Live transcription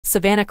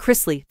Savannah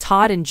Chrisley,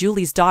 Todd and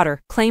Julie's daughter,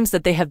 claims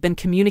that they have been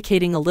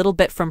communicating a little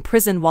bit from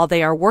prison while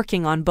they are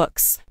working on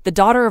books. The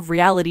daughter of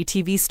reality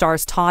TV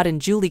stars Todd and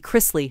Julie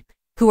Chrisley,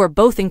 who are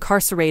both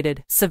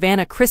incarcerated,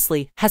 Savannah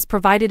Chrisley, has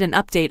provided an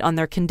update on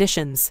their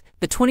conditions.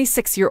 The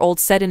 26-year-old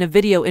said in a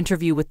video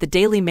interview with the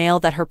Daily Mail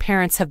that her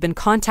parents have been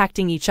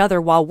contacting each other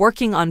while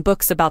working on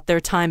books about their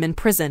time in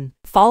prison.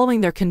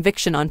 Following their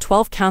conviction on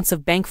 12 counts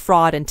of bank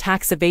fraud and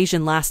tax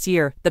evasion last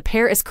year, the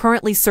pair is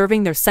currently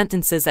serving their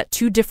sentences at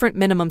 2 different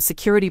minimum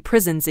security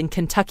prisons in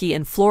Kentucky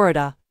and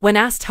Florida. When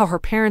asked how her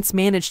parents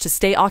managed to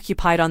stay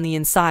occupied on the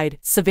inside,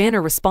 Savannah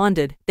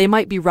responded, "They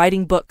might be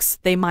writing books,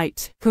 they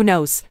might. Who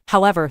knows?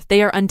 However,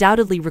 they are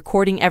undoubtedly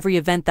recording every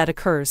event that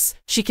occurs."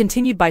 She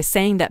continued by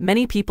saying that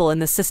many people in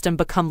the system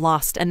become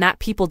lost and that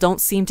people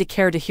don't seem to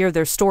care to hear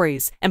their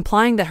stories,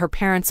 implying that her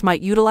parents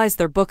might utilize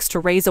their books to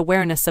raise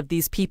awareness of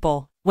these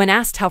people. When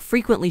asked how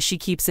frequently she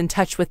keeps in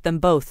touch with them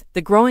both,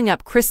 the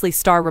growing-up Chrisley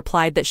star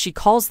replied that she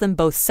calls them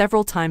both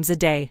several times a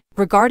day.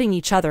 Regarding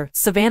each other,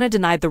 Savannah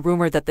denied the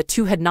rumor that the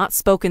two had not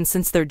spoken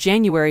since their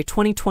January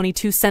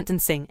 2022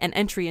 sentencing and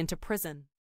entry into prison.